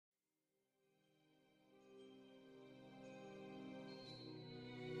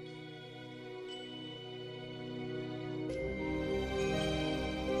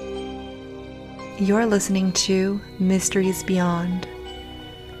You're listening to Mysteries Beyond.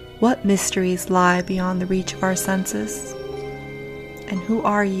 What mysteries lie beyond the reach of our senses? And who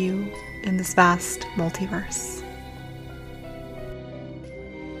are you in this vast multiverse?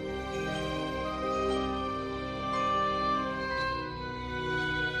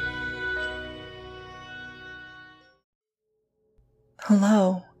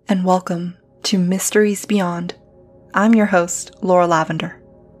 Hello, and welcome to Mysteries Beyond. I'm your host, Laura Lavender.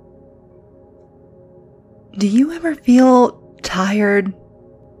 Do you ever feel tired,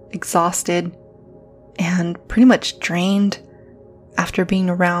 exhausted, and pretty much drained after being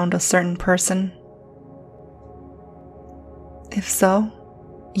around a certain person? If so,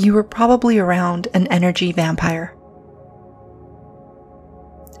 you were probably around an energy vampire.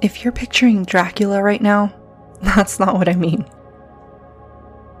 If you're picturing Dracula right now, that's not what I mean.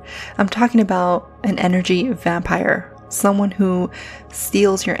 I'm talking about an energy vampire, someone who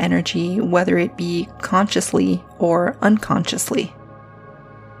steals your energy, whether it be consciously or unconsciously.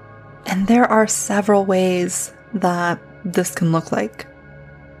 And there are several ways that this can look like.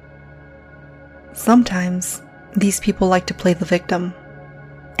 Sometimes these people like to play the victim,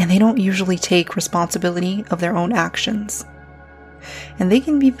 and they don't usually take responsibility of their own actions. And they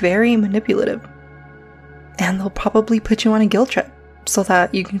can be very manipulative, and they'll probably put you on a guilt trip so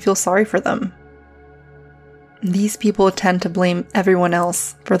that you can feel sorry for them. These people tend to blame everyone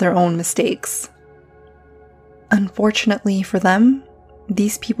else for their own mistakes. Unfortunately for them,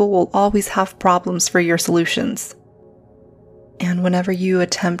 these people will always have problems for your solutions. And whenever you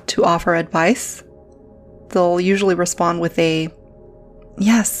attempt to offer advice, they'll usually respond with a,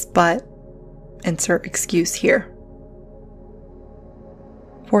 "Yes, but," insert excuse here.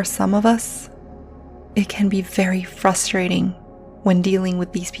 For some of us, it can be very frustrating when dealing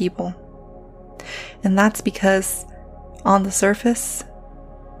with these people. And that's because, on the surface,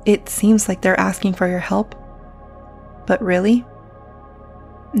 it seems like they're asking for your help, but really,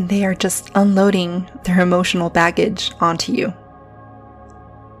 they are just unloading their emotional baggage onto you.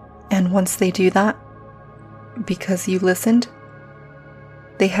 And once they do that, because you listened,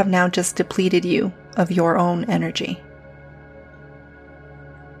 they have now just depleted you of your own energy.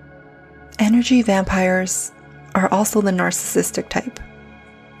 Energy vampires are also the narcissistic type,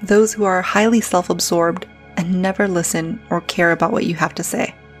 those who are highly self-absorbed and never listen or care about what you have to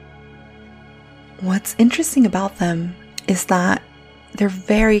say. What's interesting about them is that they're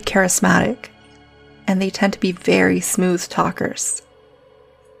very charismatic, and they tend to be very smooth talkers,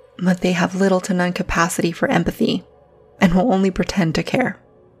 but they have little to none capacity for empathy and will only pretend to care.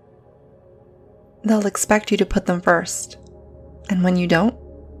 They'll expect you to put them first, and when you don't,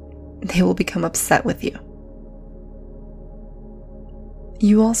 they will become upset with you.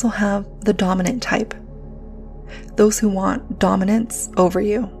 You also have the dominant type, those who want dominance over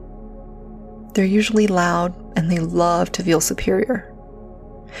you. They're usually loud and they love to feel superior.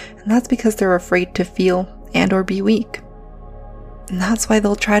 And that's because they're afraid to feel and or be weak. And that's why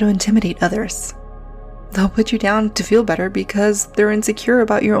they'll try to intimidate others. They'll put you down to feel better because they're insecure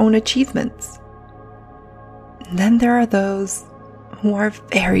about your own achievements. And then there are those who are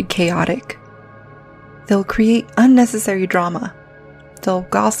very chaotic. They'll create unnecessary drama. They'll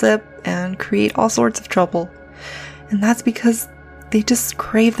gossip and create all sorts of trouble. And that's because they just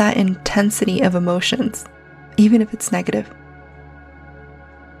crave that intensity of emotions, even if it's negative.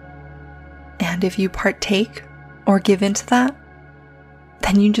 And if you partake or give into that,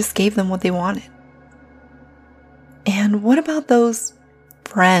 then you just gave them what they wanted. And what about those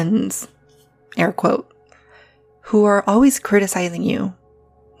friends, air quote, who are always criticizing you,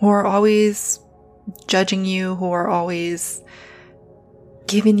 who are always judging you, who are always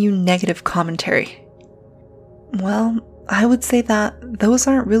giving you negative commentary? Well, I would say that those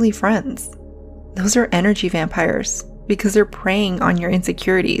aren't really friends. Those are energy vampires because they're preying on your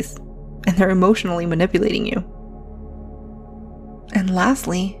insecurities and they're emotionally manipulating you. And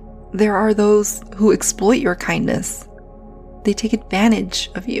lastly, there are those who exploit your kindness. They take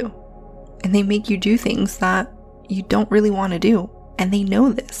advantage of you and they make you do things that you don't really want to do, and they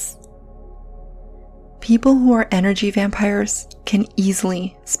know this. People who are energy vampires can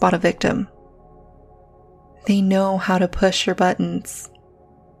easily spot a victim. They know how to push your buttons,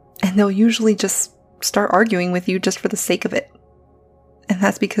 and they'll usually just start arguing with you just for the sake of it. And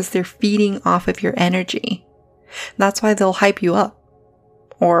that's because they're feeding off of your energy. That's why they'll hype you up,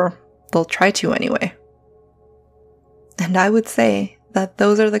 or they'll try to anyway. And I would say that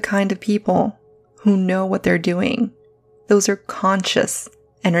those are the kind of people who know what they're doing. Those are conscious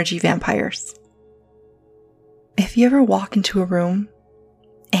energy vampires. If you ever walk into a room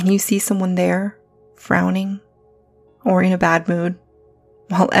and you see someone there frowning or in a bad mood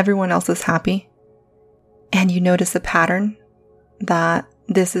while everyone else is happy, and you notice a pattern that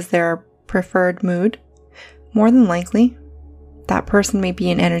this is their preferred mood, more than likely, that person may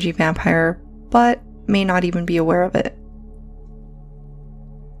be an energy vampire, but may not even be aware of it.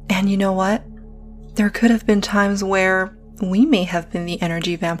 And you know what? There could have been times where we may have been the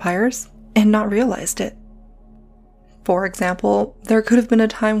energy vampires and not realized it. For example, there could have been a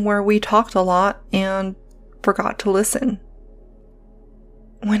time where we talked a lot and forgot to listen.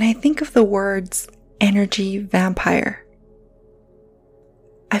 When I think of the words energy vampire,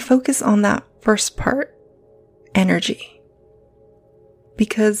 I focus on that first part, energy,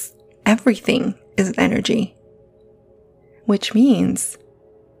 because everything is energy, which means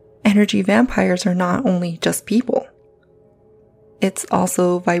energy vampires are not only just people. It's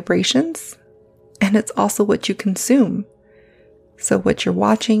also vibrations, and it's also what you consume. So what you're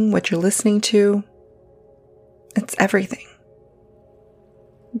watching, what you're listening to, it's everything.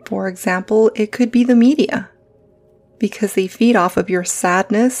 For example, it could be the media, because they feed off of your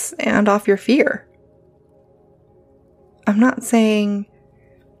sadness and off your fear. I'm not saying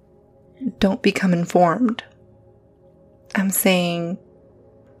don't become informed. I'm saying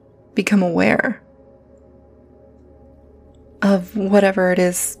become aware of whatever it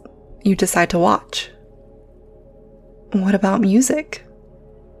is you decide to watch. What about music?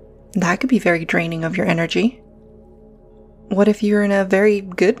 That could be very draining of your energy. What if you're in a very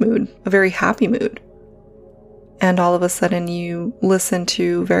good mood, a very happy mood, and all of a sudden you listen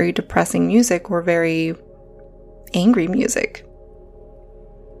to very depressing music or very angry music?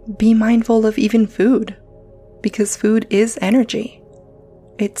 Be mindful of even food, because food is energy.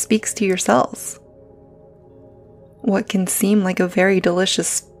 It speaks to your cells. What can seem like a very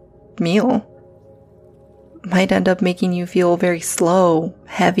delicious meal might end up making you feel very slow,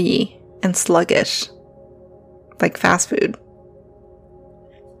 heavy, and sluggish, like fast food.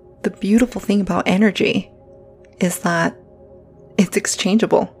 The beautiful thing about energy is that it's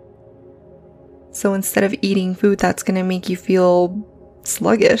exchangeable. So instead of eating food that's going to make you feel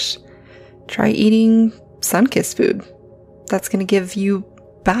sluggish, try eating sun-kissed food that's going to give you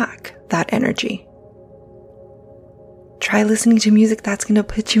back that energy. Try listening to music that's going to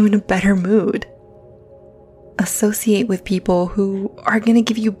put you in a better mood. Associate with people who are going to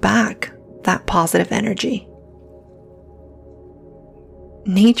give you back that positive energy.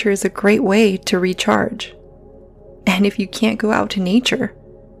 Nature is a great way to recharge. And if you can't go out to nature,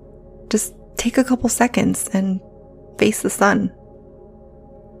 just take a couple seconds and face the sun.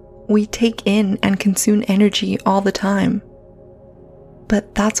 We take in and consume energy all the time.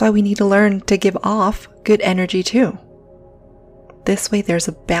 But that's why we need to learn to give off good energy too. This way there's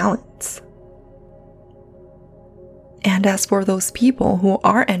a balance. And as for those people who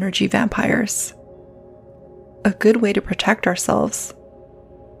are energy vampires, a good way to protect ourselves,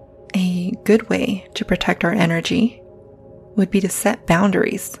 a good way to protect our energy, would be to set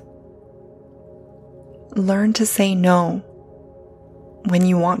boundaries. Learn to say no when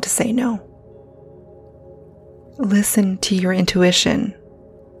you want to say no. Listen to your intuition,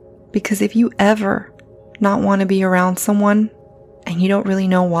 because if you ever not want to be around someone and you don't really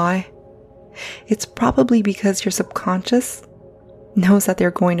know why, it's probably because your subconscious knows that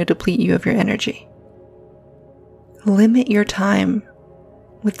they're going to deplete you of your energy. Limit your time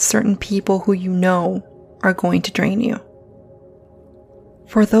with certain people who you know are going to drain you.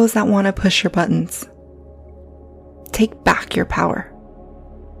 For those that want to push your buttons, take back your power.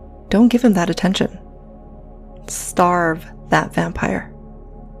 Don't give him that attention. Starve that vampire.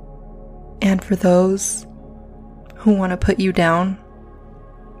 And for those who want to put you down,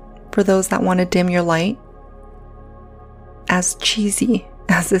 for those that want to dim your light, as cheesy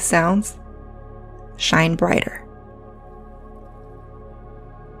as this sounds, shine brighter.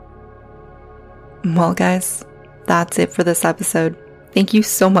 Well, guys, that's it for this episode. Thank you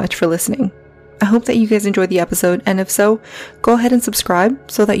so much for listening. I hope that you guys enjoyed the episode, and if so, go ahead and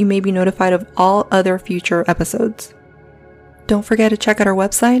subscribe so that you may be notified of all other future episodes. Don't forget to check out our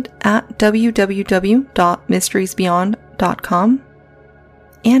website at www.mysteriesbeyond.com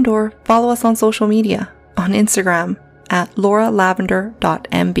and or follow us on social media on Instagram at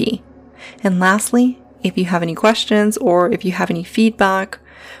lauralavender.mb. And lastly, if you have any questions or if you have any feedback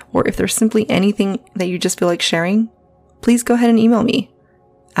or if there's simply anything that you just feel like sharing, please go ahead and email me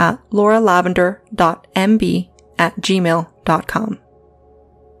at lauralavender.mb@gmail.com.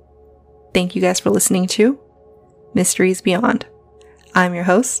 Thank you guys for listening to Mysteries Beyond. I'm your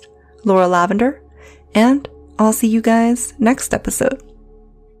host, Laura Lavender, and I'll see you guys next episode.